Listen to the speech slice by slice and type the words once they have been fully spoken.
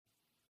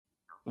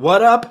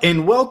What up,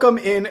 and welcome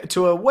in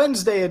to a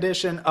Wednesday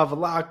edition of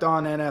Locked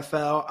On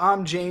NFL.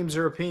 I'm James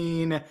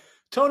Rapien.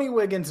 Tony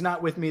Wiggins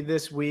not with me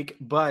this week,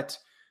 but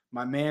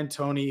my man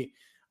Tony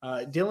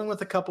dealing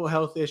with a couple of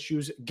health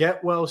issues.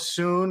 Get well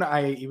soon.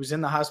 He was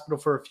in the hospital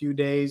for a few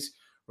days,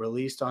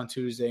 released on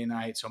Tuesday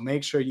night. So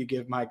make sure you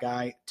give my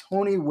guy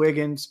Tony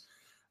Wiggins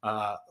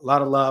a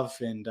lot of love,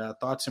 and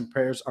thoughts and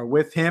prayers are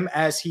with him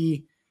as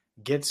he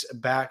gets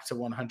back to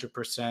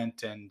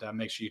 100%. And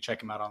make sure you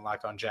check him out on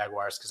Locked On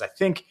Jaguars, because I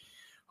think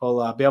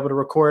he'll be able to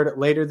record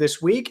later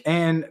this week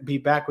and be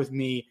back with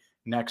me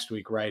next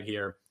week right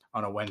here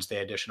on a Wednesday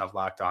edition of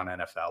Locked On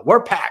NFL.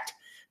 We're packed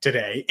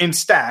today and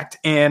stacked,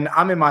 and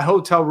I'm in my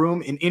hotel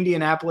room in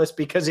Indianapolis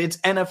because it's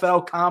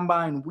NFL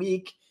Combine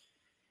week.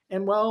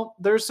 And, well,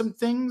 there's some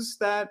things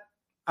that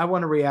I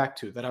want to react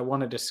to, that I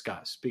want to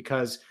discuss,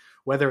 because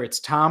whether it's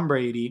Tom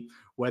Brady,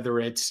 whether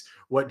it's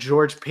what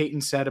George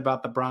Paton said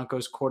about the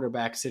Broncos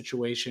quarterback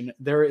situation,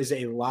 there is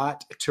a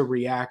lot to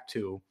react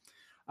to.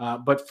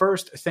 But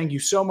first, thank you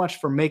so much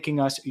for making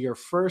us your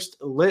first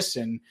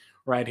listen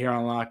right here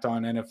on Locked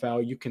On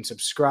NFL. You can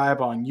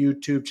subscribe on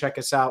YouTube. Check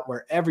us out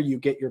wherever you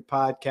get your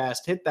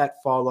podcast. Hit that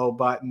follow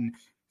button.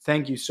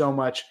 Thank you so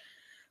much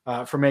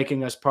for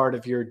making us part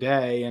of your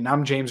day. And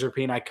I'm James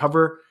Rapien. I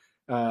cover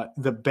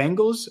the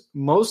Bengals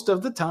most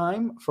of the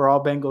time for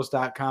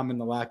allbengals.com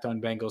and the Locked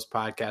On Bengals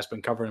podcast.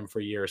 Been covering them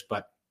for years,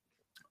 but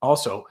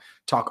also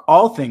talk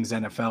all things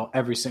NFL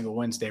every single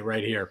Wednesday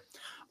right here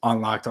on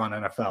Locked On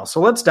NFL. So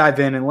let's dive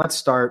in, and let's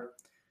start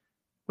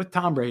with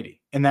Tom Brady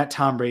and that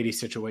Tom Brady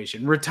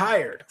situation.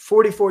 Retired,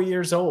 44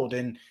 years old.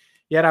 And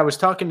yet I was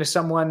talking to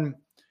someone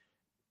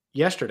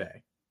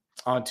yesterday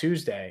on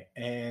Tuesday,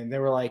 and they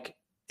were like,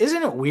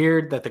 isn't it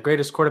weird that the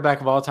greatest quarterback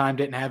of all time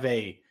didn't have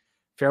a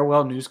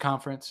farewell news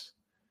conference?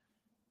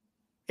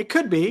 It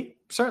could be,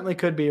 certainly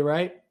could be,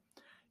 right?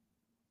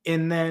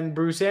 And then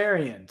Bruce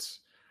Arians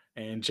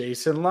and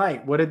Jason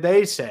Licht, what did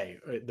they say?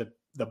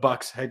 The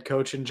Bucs head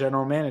coach and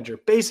general manager.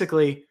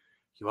 Basically,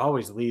 you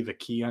always leave a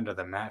key under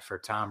the mat for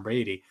Tom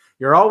Brady.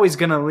 You're always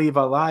going to leave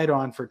a light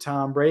on for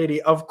Tom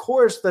Brady. Of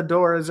course, the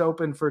door is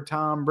open for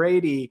Tom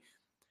Brady.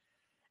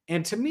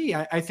 And to me,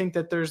 I think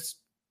that there's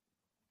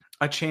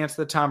a chance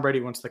that Tom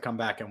Brady wants to come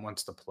back and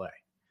wants to play.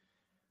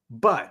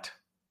 But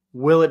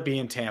will it be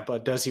in Tampa?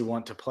 Does he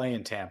want to play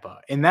in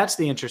Tampa? And that's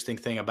the interesting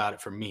thing about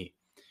it for me,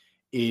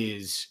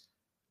 is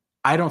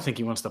I don't think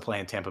he wants to play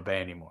in Tampa Bay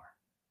anymore.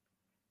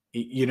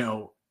 You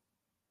know,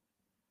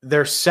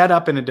 they're set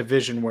up in a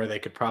division where they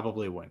could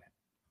probably win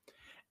it.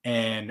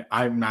 And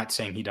I'm not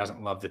saying he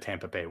doesn't love the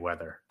Tampa Bay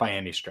weather by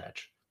any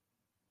stretch.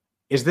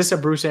 Is this a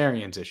Bruce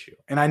Arians issue?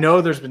 And I know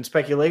there's been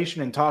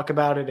speculation and talk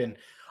about it and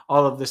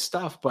all of this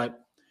stuff,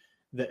 but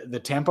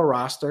the Tampa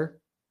roster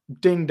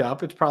dinged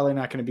up. It's probably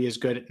not going to be as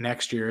good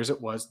next year as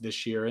it was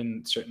this year,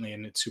 and certainly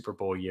in its Super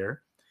Bowl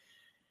year.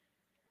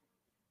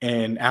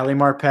 And Ali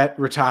Marpet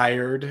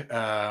retired.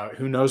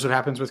 Who knows what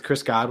happens with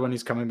Chris Godwin?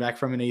 He's coming back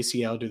from an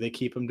ACL. Do they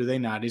keep him? Do they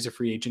not? He's a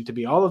free agent to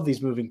be. All of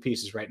these moving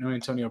pieces, right? No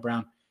Antonio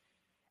Brown.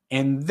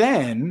 And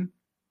then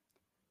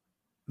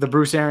the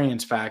Bruce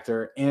Arians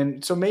factor.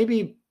 And so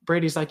maybe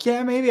Brady's like,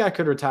 yeah, maybe I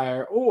could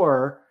retire,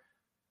 or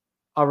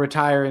I'll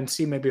retire and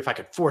see maybe if I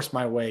could force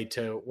my way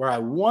to where I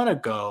want to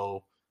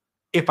go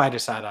if I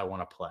decide I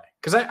want to play.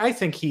 Because I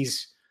think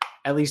he's,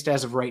 at least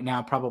as of right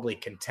now, probably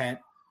content.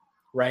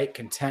 Right?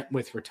 Content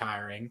with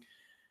retiring.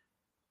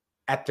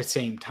 At the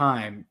same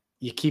time,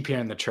 you keep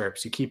hearing the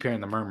chirps, you keep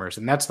hearing the murmurs,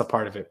 and that's the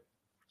part of it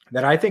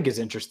that I think is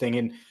interesting.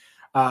 And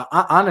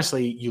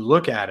honestly, you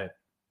look at it,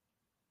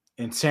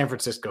 and San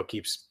Francisco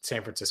keeps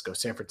San Francisco.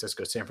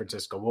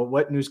 Well,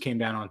 what news came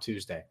down on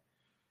Tuesday?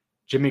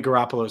 Jimmy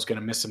Garoppolo is going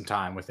to miss some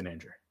time with an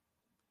injury.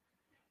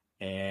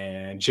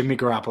 And Jimmy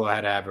Garoppolo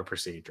had to have a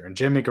procedure. And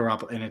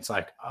and it's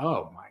like,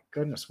 oh my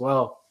goodness.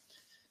 Well,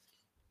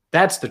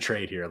 that's the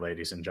trade here,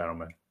 ladies and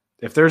gentlemen.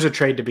 If there's a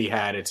trade to be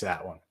had, it's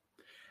that one.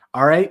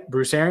 All right,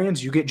 Bruce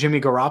Arians, you get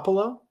Jimmy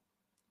Garoppolo.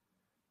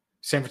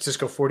 San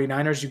Francisco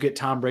 49ers, you get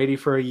Tom Brady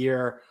for a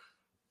year,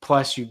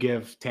 plus you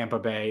give Tampa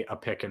Bay a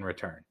pick in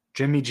return.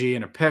 Jimmy G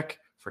and a pick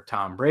for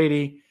Tom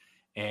Brady.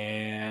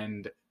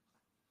 And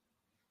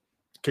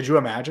could you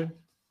imagine?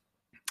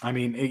 I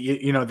mean,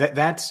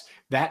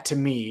 that to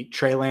me,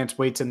 Trey Lance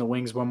waits in the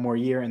wings one more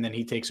year, and then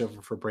he takes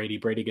over for Brady.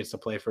 Brady gets to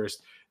play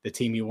first the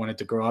team he wanted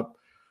to grow up.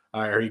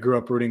 Or he grew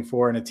up rooting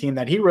for, and a team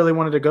that he really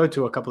wanted to go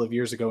to a couple of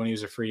years ago when he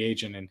was a free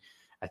agent. And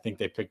I think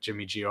they picked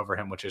Jimmy G over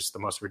him, which is the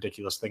most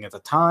ridiculous thing at the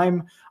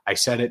time. I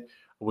said it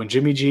when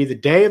Jimmy G, the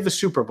day of the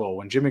Super Bowl,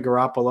 when Jimmy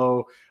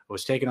Garoppolo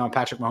was taking on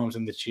Patrick Mahomes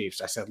and the Chiefs,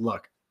 I said,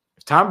 look,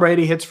 if Tom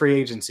Brady hits free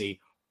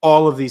agency,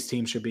 all of these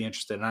teams should be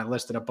interested. And I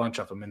listed a bunch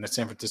of them, and the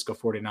San Francisco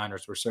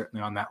 49ers were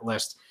certainly on that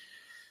list.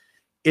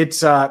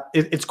 It's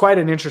quite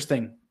an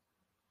interesting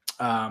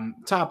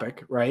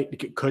topic,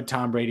 right? Could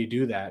Tom Brady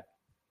do that?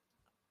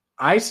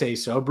 I say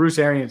so. Bruce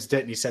Arians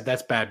didn't. He said,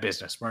 that's bad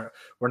business.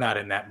 We're not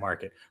in that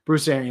market.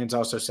 Bruce Arians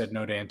also said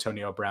no to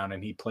Antonio Brown,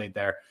 and he played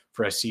there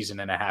for a season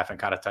and a half and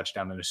caught a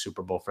touchdown in the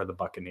Super Bowl for the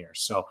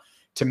Buccaneers. So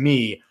to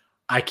me,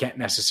 I can't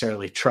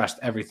necessarily trust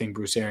everything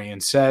Bruce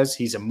Arians says.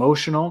 He's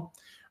emotional.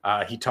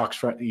 He talks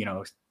from,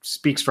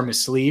 speaks from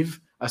his sleeve,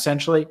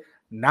 essentially,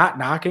 not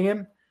knocking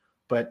him.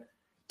 But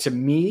to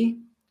me,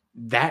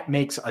 that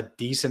makes a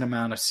decent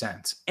amount of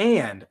sense.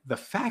 And the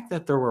fact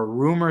that there were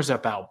rumors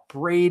about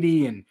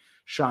Brady and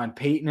Sean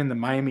Payton and the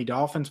Miami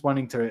Dolphins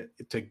wanting to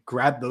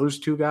grab those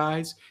two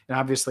guys, and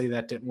obviously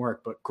that didn't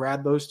work, but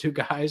grab those two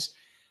guys,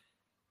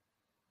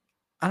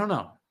 I don't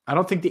know. I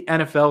don't think the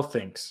NFL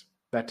thinks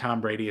that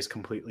Tom Brady is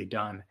completely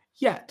done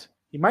yet.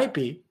 He might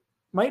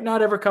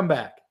not ever come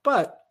back,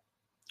 but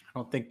I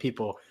don't think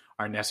people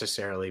are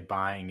necessarily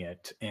buying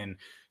it. And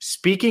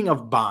speaking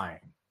of buying,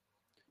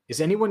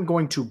 is anyone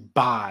going to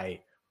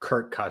buy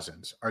Kirk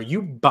Cousins? Are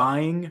you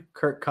buying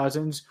Kirk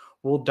Cousins?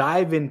 We'll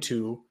dive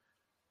into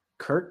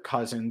Kirk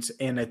Cousins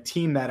and a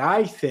team that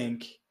I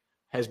think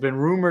has been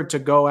rumored to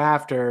go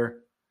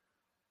after,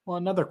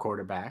 another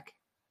quarterback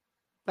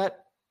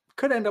that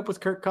could end up with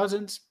Kirk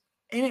Cousins,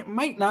 and it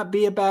might not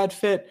be a bad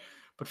fit.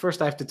 But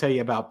first, I have to tell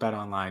you about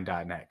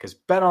betonline.net, because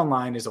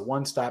BetOnline is a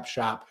one-stop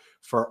shop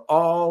for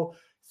all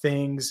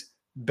things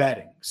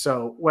betting.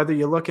 So whether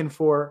you're looking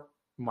for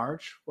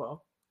March,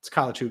 it's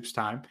college hoops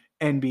time,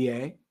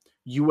 NBA,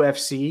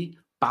 UFC,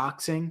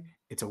 boxing,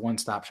 it's a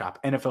one-stop shop.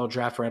 NFL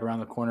draft right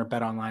around the corner.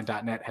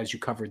 BetOnline.net has you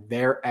covered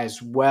there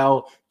as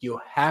well. You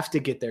have to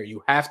get there.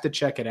 You have to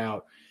check it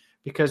out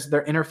because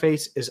their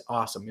interface is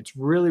awesome. It's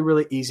really,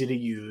 really easy to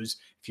use.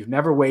 If you've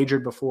never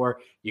wagered before,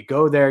 you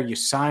go there, you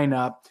sign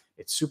up.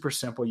 It's super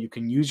simple. You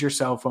can use your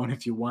cell phone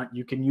if you want.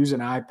 You can use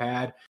an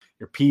iPad,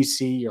 your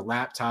PC, your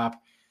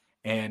laptop,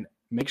 and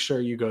make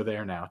sure you go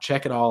there now.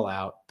 Check it all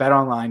out.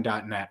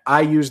 BetOnline.net.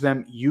 I use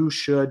them. You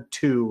should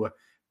too.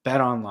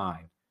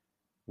 BetOnline,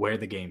 where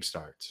the game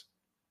starts.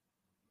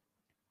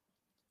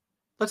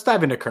 Let's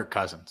dive into Kirk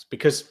Cousins,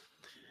 because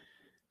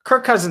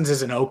Kirk Cousins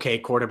is an okay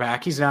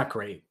quarterback. He's not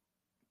great,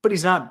 but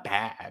he's not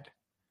bad.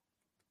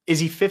 Is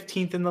he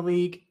 15th in the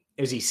league?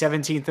 Is he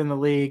 17th in the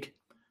league?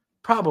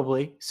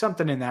 Probably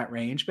something in that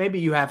range. Maybe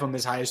you have him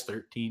as high as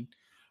 13,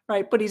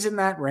 right? But he's in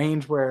that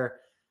range where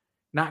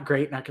not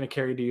great, not going to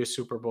carry you to a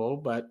Super Bowl,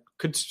 but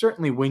could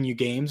certainly win you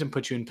games and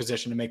put you in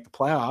position to make the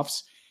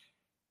playoffs.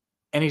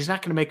 And he's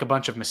not going to make a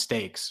bunch of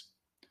mistakes.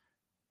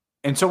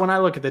 And so when I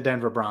look at the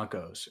Denver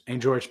Broncos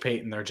and George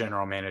Payton, their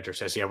general manager,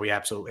 says, yeah, we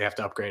absolutely have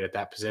to upgrade at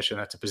that position.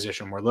 That's a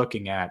position we're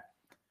looking at.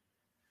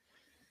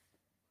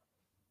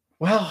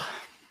 Well,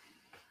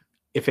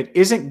 if it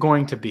isn't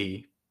going to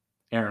be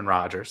Aaron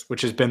Rodgers,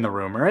 which has been the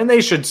rumor, and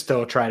they should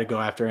still try to go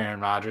after Aaron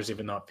Rodgers,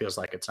 even though it feels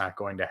like it's not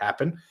going to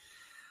happen,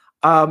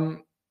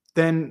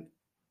 then,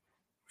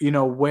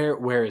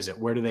 where is it?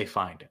 Where do they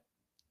find it?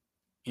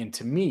 And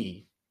to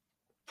me,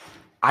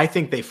 I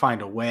think they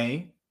find a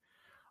way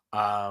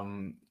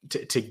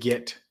to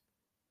get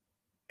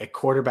a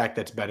quarterback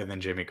that's better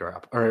than Teddy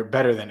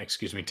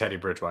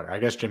Bridgewater. I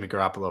guess Jimmy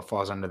Garoppolo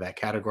falls under that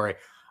category.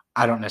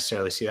 I don't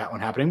necessarily see that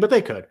one happening, but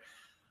they could.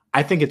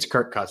 I think it's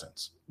Kirk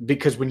Cousins,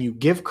 because when you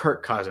give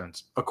Kirk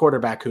Cousins a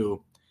quarterback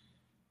who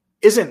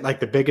isn't like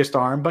the biggest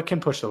arm, but can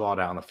push the ball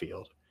down the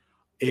field,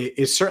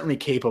 is certainly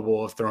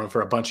capable of throwing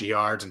for a bunch of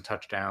yards and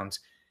touchdowns,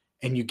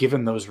 and you give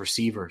him those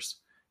receivers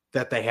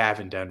that they have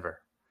in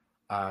Denver,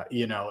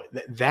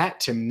 that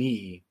to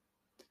me,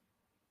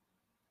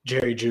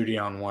 Jerry Jeudy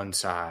on one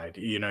side,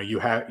 you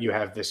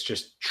have this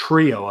just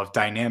trio of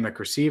dynamic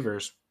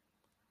receivers.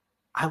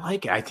 I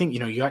like it. I think,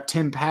 you got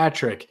Tim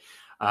Patrick.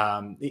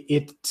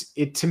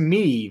 It to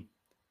me,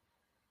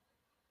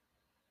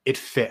 it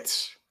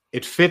fits.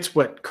 It fits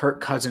what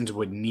Kirk Cousins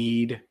would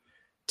need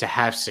to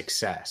have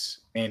success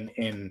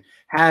and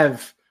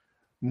have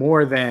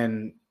more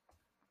than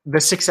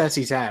the success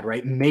he's had,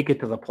 right? Make it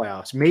to the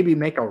playoffs, maybe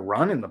make a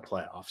run in the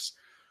playoffs,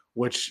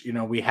 which,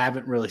 we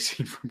haven't really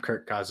seen from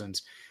Kirk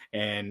Cousins.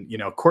 And,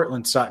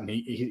 Courtland Sutton,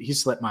 he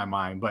slipped my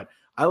mind, but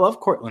I love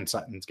Courtland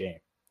Sutton's game,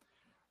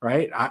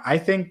 right? I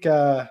think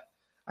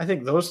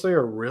those three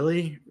are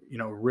really,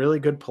 really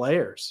good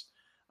players.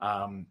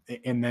 And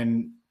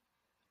then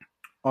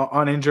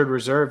on injured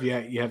reserve,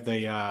 you have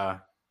the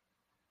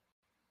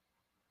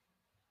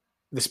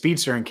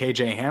speedster and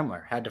KJ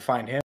Hamler. Had to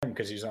find him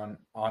because he's on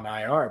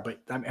IR, but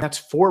that's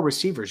four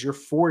receivers. You're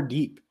four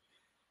deep.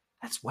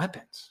 That's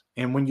weapons.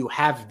 And when you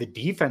have the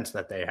defense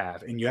that they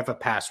have, and you have a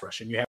pass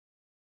rush, and you have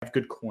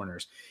good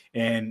corners,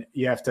 and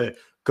you have to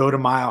go to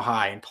Mile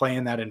High and play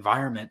in that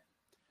environment,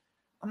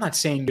 I'm not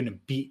saying you're going to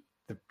beat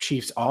the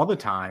Chiefs all the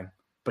time,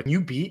 but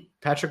you beat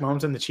Patrick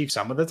Mahomes and the Chiefs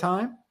some of the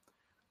time?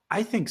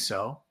 I think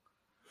so.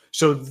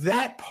 So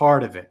that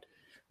part of it,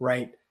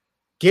 right?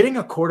 Getting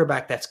a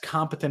quarterback that's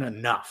competent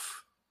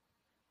enough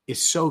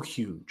is so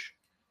huge.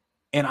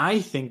 And I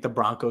think the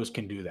Broncos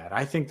can do that.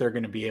 I think they're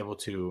going to be able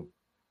to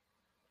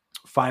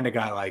find a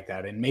guy like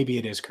that. And maybe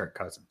it is Kirk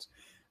Cousins.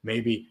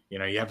 Maybe,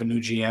 you have a new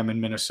GM in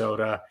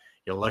Minnesota.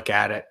 You look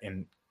at it,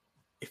 and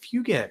if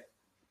you get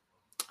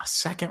a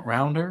second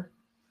rounder,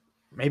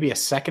 maybe a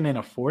second and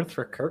a fourth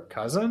for Kirk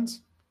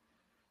Cousins,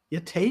 you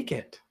take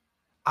it.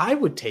 I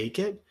would take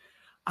it.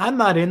 I'm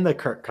not in the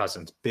Kirk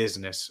Cousins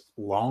business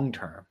long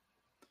term,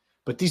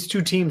 but these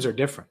two teams are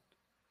different.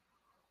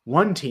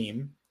 One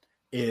team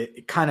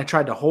it kind of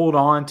tried to hold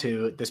on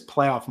to this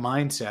playoff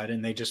mindset,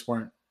 and they just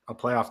weren't a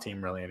playoff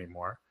team really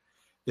anymore.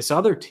 This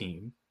other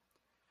team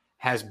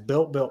has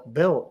built,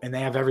 and they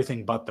have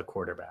everything but the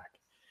quarterback.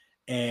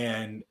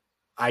 And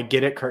I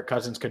get it. Kirk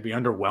Cousins could be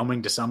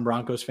underwhelming to some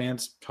Broncos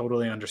fans.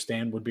 Totally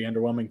understand, would be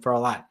underwhelming for a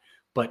lot.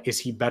 But is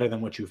he better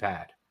than what you've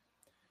had?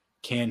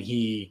 Can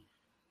he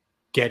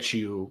get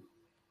you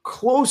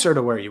closer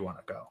to where you want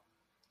to go?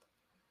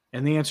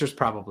 And the answer is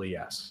probably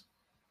yes,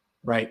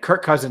 right?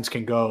 Kirk Cousins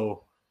can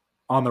go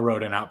on the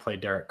road and outplay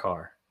Derek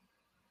Carr.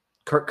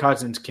 Kirk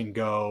Cousins can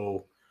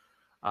go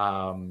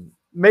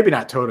maybe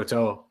not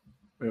toe-to-toe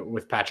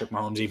with Patrick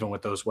Mahomes, even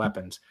with those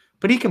weapons,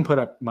 but he can put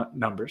up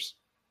numbers.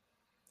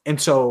 And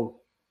so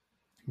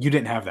you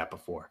didn't have that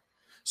before.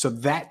 So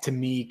that to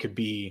me could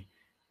be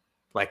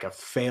like a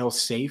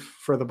fail-safe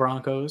for the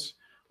Broncos.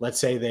 Let's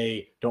say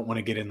they don't want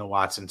to get in the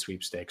Watson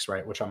sweepstakes,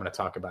 right? Which I'm going to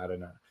talk about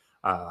in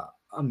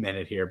a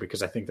minute here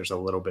because I think there's a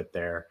little bit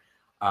there.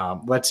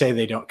 Let's say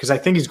they don't, because I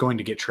think he's going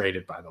to get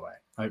traded, by the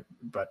way.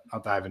 But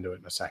I'll dive into it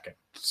in a second.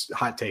 It's a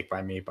hot take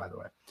by me, by the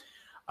way.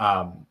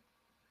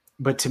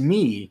 But to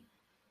me,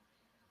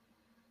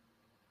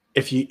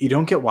 if you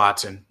don't get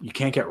Watson, you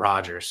can't get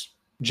Rodgers.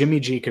 Jimmy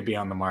G could be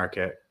on the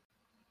market.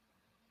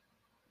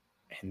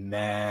 And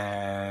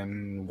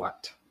then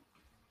what?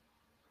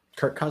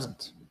 Kirk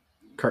Cousins.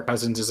 Kirk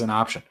Cousins is an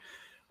option.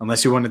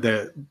 Unless you wanted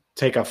to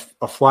take a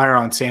flyer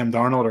on Sam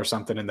Darnold or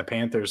something in the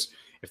Panthers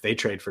if they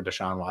trade for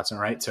Deshaun Watson,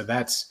 right? So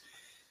that's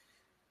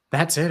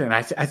it. And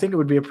I think it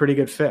would be a pretty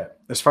good fit.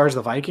 As far as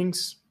the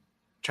Vikings,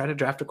 try to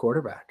draft a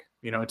quarterback.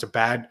 It's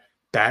a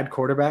bad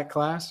quarterback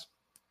class.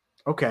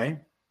 Okay.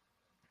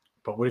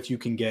 But what if you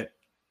can get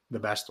the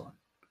best one?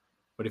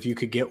 What if you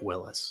could get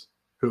Willis,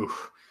 who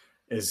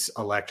is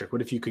electric?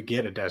 What if you could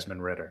get a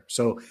Desmond Ridder?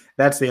 So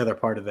that's the other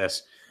part of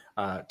this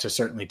to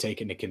certainly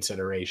take into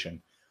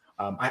consideration.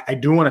 I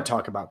do want to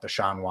talk about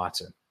Deshaun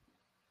Watson.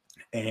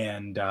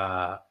 And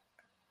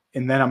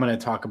then I'm going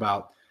to talk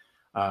about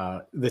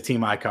the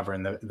team I cover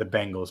in the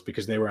Bengals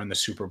because they were in the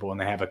Super Bowl and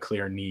they have a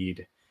clear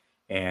need.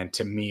 And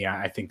to me,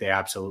 I think they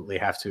absolutely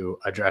have to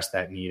address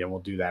that need, and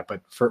we'll do that.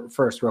 But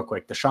first, real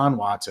quick, Deshaun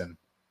Watson,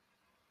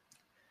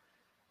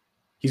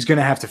 he's going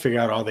to have to figure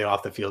out all the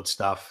off-the-field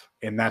stuff,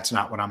 and that's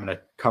not what I'm going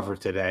to cover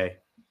today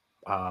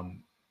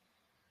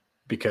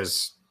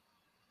because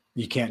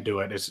you can't do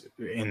it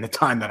in the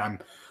time that I'm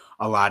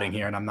allotting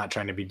here, and I'm not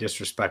trying to be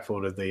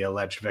disrespectful to the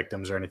alleged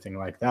victims or anything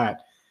like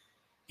that.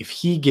 If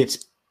he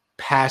gets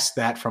past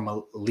that from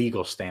a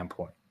legal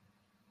standpoint,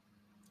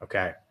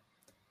 okay,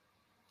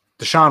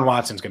 Deshaun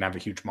Watson's going to have a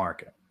huge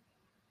market.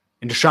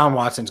 And Deshaun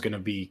Watson's going to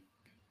be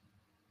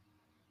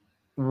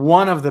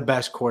one of the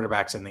best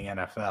quarterbacks in the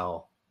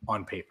NFL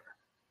on paper.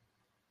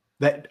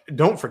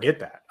 Don't forget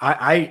that.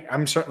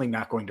 I'm certainly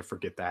not going to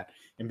forget that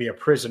and be a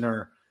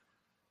prisoner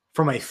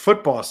from a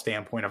football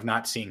standpoint of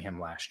not seeing him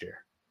last year.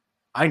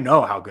 I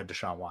know how good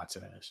Deshaun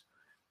Watson is.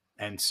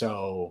 And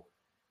so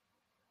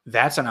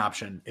that's an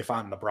option. If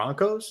I'm the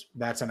Broncos,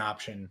 that's an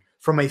option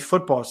from a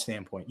football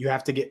standpoint. You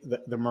have to get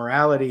the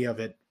morality of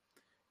it.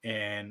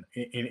 And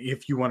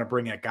if you want to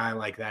bring a guy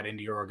like that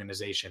into your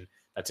organization,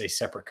 that's a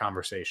separate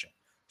conversation.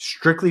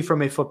 Strictly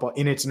from a football,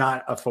 and it's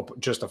not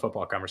just a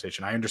football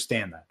conversation. I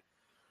understand that.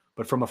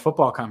 But from a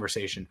football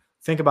conversation,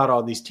 think about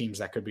all these teams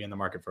that could be in the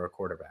market for a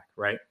quarterback,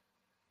 right?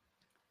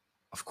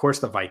 Of course,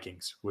 the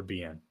Vikings would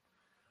be in.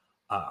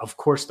 Of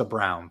course, the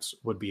Browns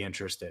would be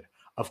interested.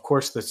 Of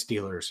course, the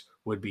Steelers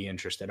would be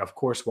interested. Of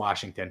course,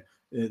 Washington,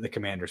 the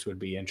Commanders would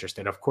be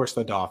interested. Of course,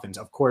 the Dolphins.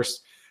 Of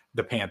course,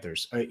 the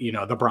Panthers,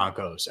 the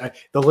Broncos.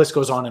 The list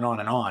goes on and on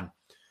and on.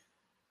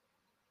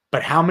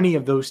 But how many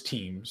of those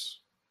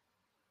teams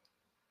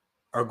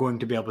are going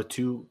to be able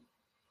to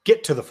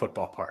get to the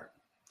football part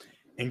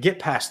and get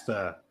past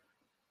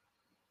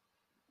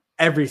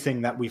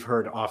everything that we've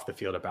heard off the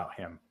field about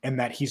him and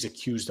that he's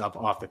accused of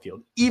off the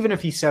field, even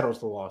if he settles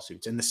the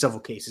lawsuits and the civil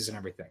cases and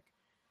everything?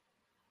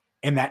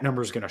 And that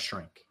number is going to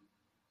shrink.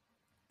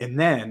 And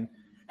then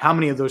how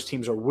many of those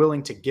teams are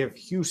willing to give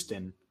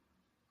Houston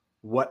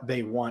what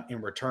they want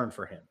in return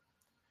for him?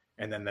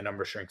 And then the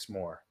number shrinks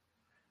more.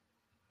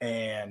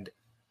 And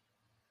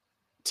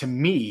to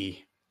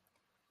me,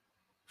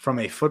 from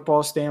a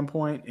football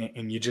standpoint,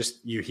 and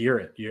you hear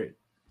it,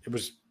 it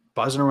was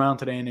buzzing around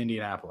today in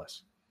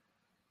Indianapolis.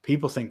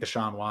 People think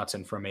Deshaun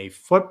Watson from a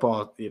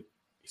football,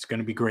 he's going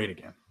to be great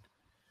again.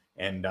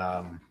 And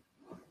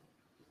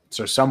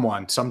so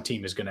some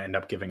team is going to end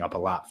up giving up a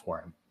lot for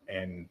him.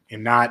 And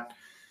not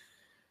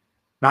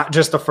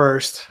just the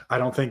first. I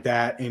don't think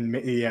that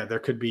there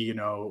could be,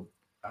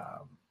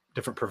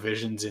 different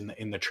provisions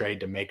in the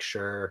trade to make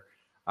sure,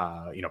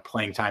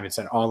 playing time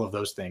and all of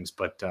those things.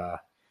 But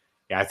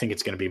I think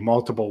it's going to be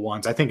multiple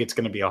ones. I think it's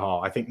going to be a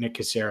haul. I think Nick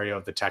Caserio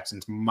of the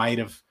Texans might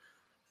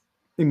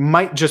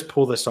just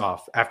pull this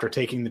off after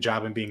taking the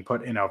job and being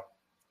put in a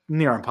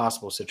near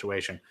impossible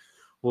situation.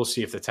 We'll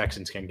see if the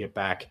Texans can get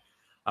back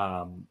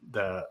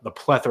the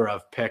plethora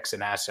of picks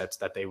and assets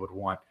that they would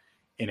want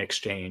in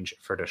exchange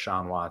for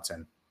Deshaun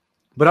Watson.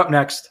 But up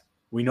next,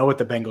 we know what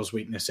the Bengals'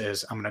 weakness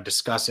is. I'm going to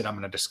discuss it. I'm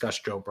going to discuss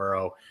Joe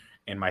Burrow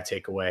and my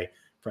takeaway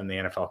from the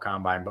NFL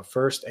Combine. But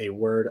first, a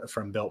word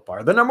from Built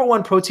Bar, the number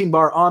one protein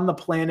bar on the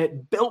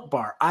planet. Built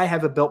Bar. I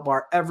have a Built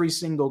Bar every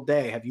single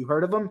day. Have you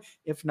heard of them?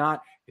 If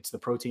not, it's the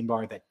protein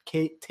bar that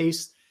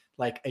tastes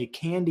like a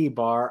candy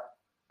bar,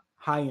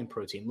 high in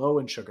protein, low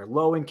in sugar,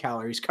 low in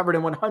calories, covered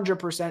in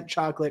 100%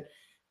 chocolate.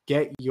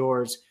 Get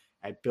yours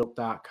at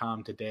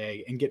built.com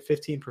today and get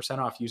 15%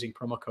 off using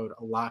promo code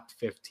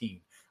LOCKED15.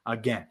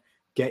 Again,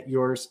 get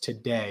yours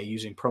today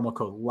using promo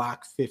code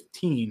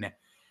LOCK15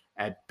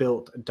 at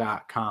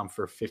built.com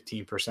for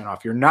 15%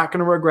 off. You're not going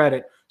to regret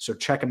it, so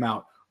check them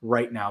out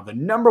right now. The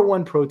number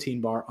one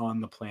protein bar on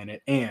the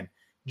planet and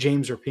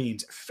James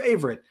Rapine's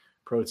favorite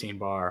protein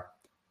bar,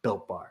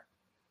 Built Bar.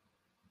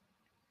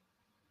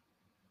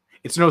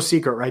 It's no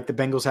secret, right? The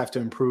Bengals have to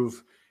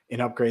improve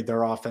and upgrade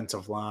their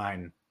offensive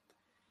line.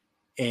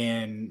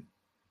 And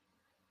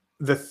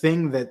the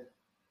thing that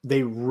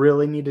they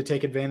really need to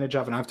take advantage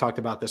of, and I've talked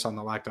about this on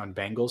the Locked On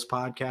Bengals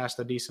podcast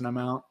a decent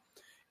amount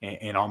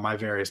and on my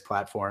various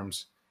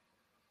platforms.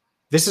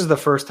 This is the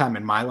first time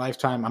in my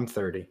lifetime, I'm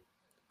 30,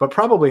 but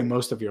probably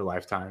most of your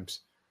lifetimes,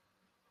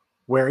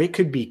 where it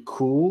could be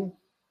cool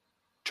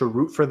to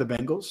root for the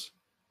Bengals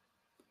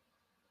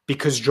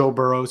because Joe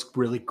Burrow's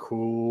really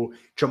cool.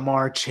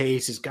 Jamar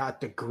Chase has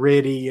got the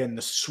gritty and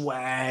the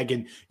swag,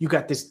 and you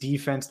got this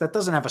defense that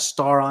doesn't have a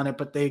star on it,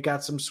 but they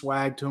got some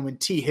swag to him,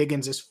 and T.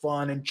 Higgins is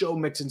fun, and Joe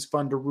Mixon's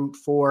fun to root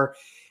for,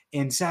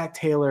 and Zach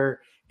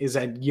Taylor is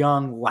a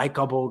young,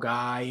 likable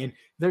guy, and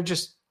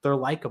they're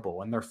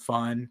likable, and they're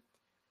fun.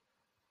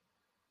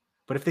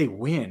 But if they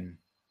win,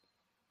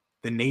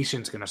 the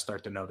nation's going to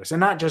start to notice. And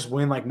not just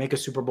win, like make a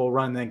Super Bowl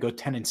run, then go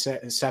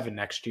 10-7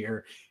 next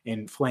year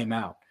and flame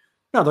out.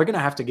 No, they're going to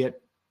have to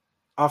get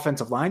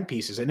offensive line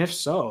pieces. And if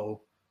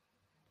so,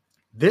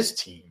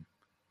 this team,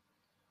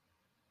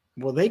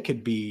 well, they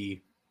could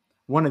be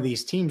one of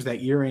these teams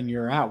that year in,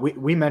 year out.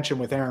 We mentioned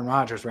with Aaron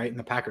Rodgers, right, in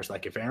the Packers,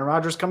 like if Aaron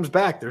Rodgers comes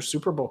back, they're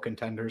Super Bowl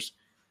contenders.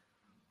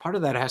 Part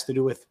of that has to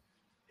do with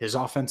his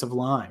offensive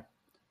line,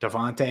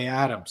 Davante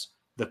Adams,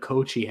 the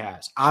coach he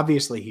has.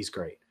 Obviously, he's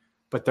great,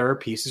 but there are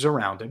pieces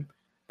around him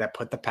that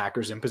put the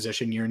Packers in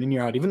position year in and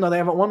year out, even though they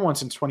haven't won one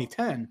since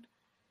 2010,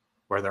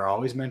 where they're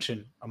always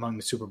mentioned among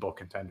the Super Bowl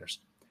contenders.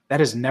 That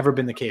has never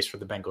been the case for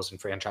the Bengals in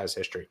franchise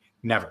history.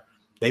 Never.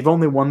 They've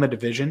only won the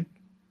division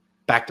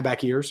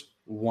back-to-back years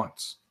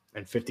once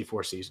in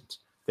 54 seasons.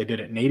 They did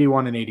it in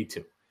 81 and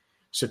 82.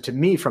 So to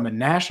me, from a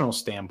national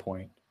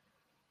standpoint,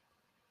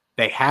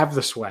 they have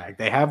the swag.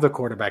 They have the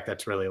quarterback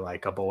that's really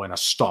likable and a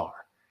star.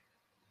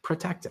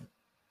 Protect him.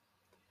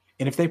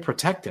 And if they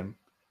protect him,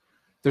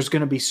 there's going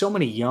to be so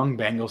many young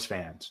Bengals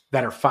fans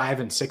that are 5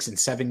 and 6 and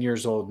 7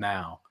 years old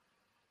now,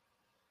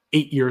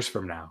 8 years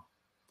from now,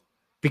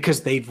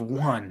 because they've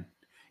won.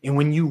 And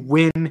when you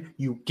win,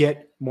 you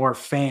get more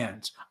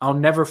fans. I'll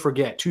never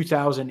forget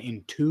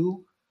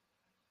 2002.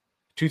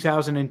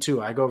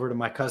 I go over to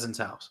my cousin's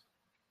house,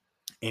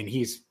 and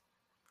he's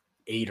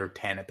 8 or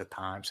 10 at the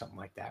time, something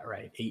like that,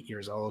 right? 8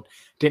 years old.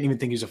 Didn't even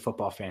think he was a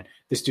football fan.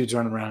 This dude's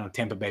running around in a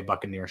Tampa Bay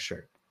Buccaneers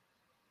shirt.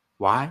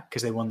 Why?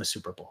 Because they won the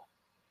Super Bowl.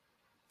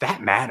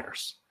 That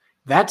matters.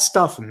 That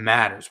stuff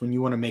matters when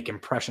you want to make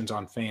impressions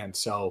on fans.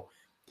 So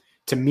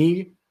to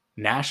me,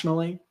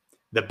 nationally,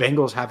 the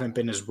Bengals haven't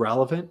been as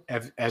relevant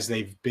as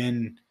they've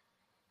been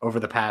over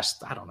the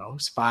past,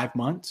 5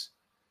 months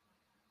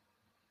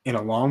in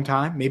a long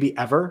time, maybe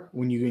ever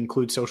when you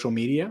include social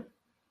media.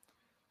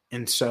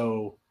 And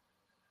so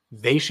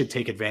they should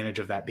take advantage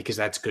of that because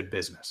that's good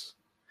business.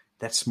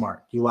 That's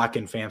smart. You lock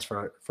in fans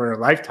for a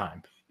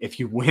lifetime. If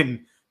you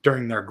win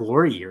during their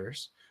glory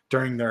years,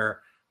 during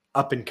their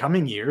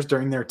up-and-coming years,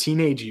 during their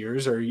teenage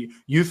years or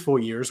youthful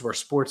years where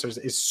sports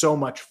is so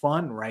much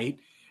fun, right?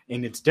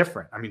 And it's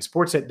different. I mean,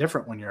 sports hit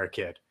different when you're a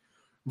kid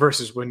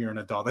versus when you're an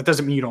adult. That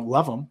doesn't mean you don't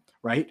love them,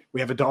 right?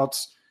 We have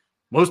adults.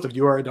 Most of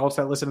you are adults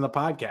that listen to the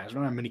podcast. We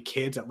don't have many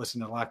kids that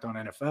listen to Locked On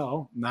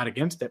NFL. I'm not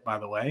against it, by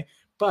the way.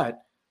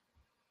 But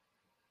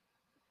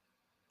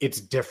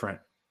it's different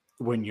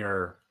when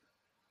you're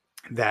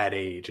that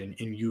age and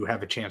you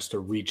have a chance to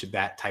reach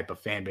that type of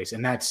fan base.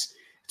 And that's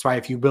why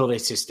if you build a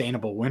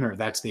sustainable winner,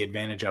 that's the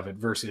advantage of it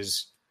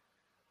versus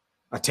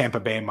a Tampa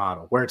Bay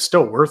model where it's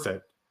still worth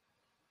it,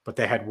 but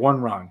they had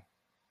one run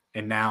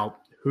and now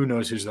who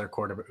knows who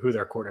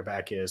their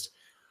quarterback is.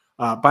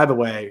 By the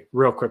way,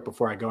 real quick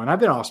before I go, and I've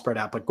been all spread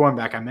out, but going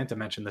back, I meant to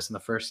mention this in the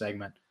first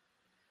segment.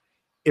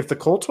 If the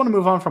Colts want to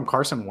move on from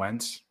Carson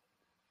Wentz,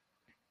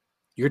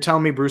 you're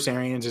telling me Bruce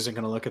Arians isn't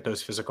going to look at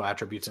those physical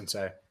attributes and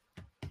say,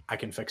 I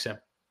can fix him?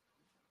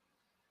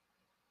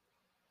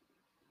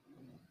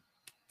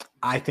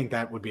 I think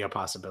that would be a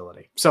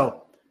possibility.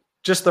 So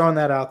just throwing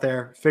that out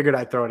there. Figured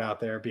I'd throw it out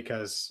there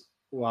because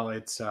while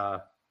it's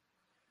wild.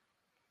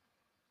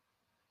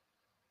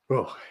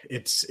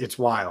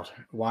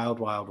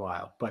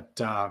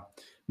 But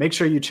make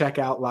sure you check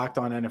out Locked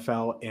On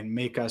NFL and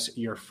make us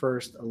your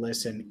first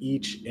listen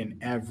each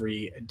and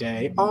every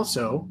day.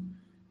 Also,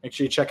 make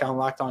sure you check out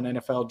Locked On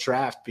NFL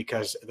Draft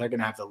because they're going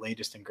to have the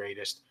latest and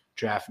greatest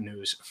draft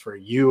news for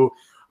you.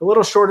 A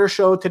little shorter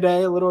show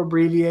today, a little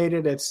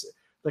abbreviated. It's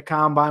the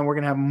Combine. We're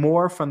going to have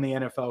more from the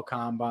NFL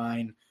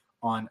Combine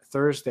on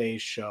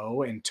Thursday's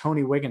show, and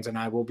Tony Wiggins and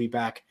I will be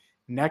back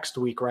next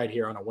week right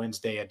here on a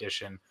Wednesday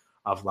edition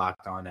of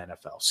Locked On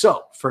NFL.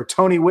 So for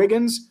Tony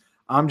Wiggins,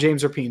 I'm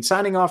James Rapien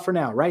signing off for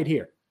now right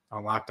here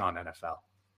on Locked On NFL.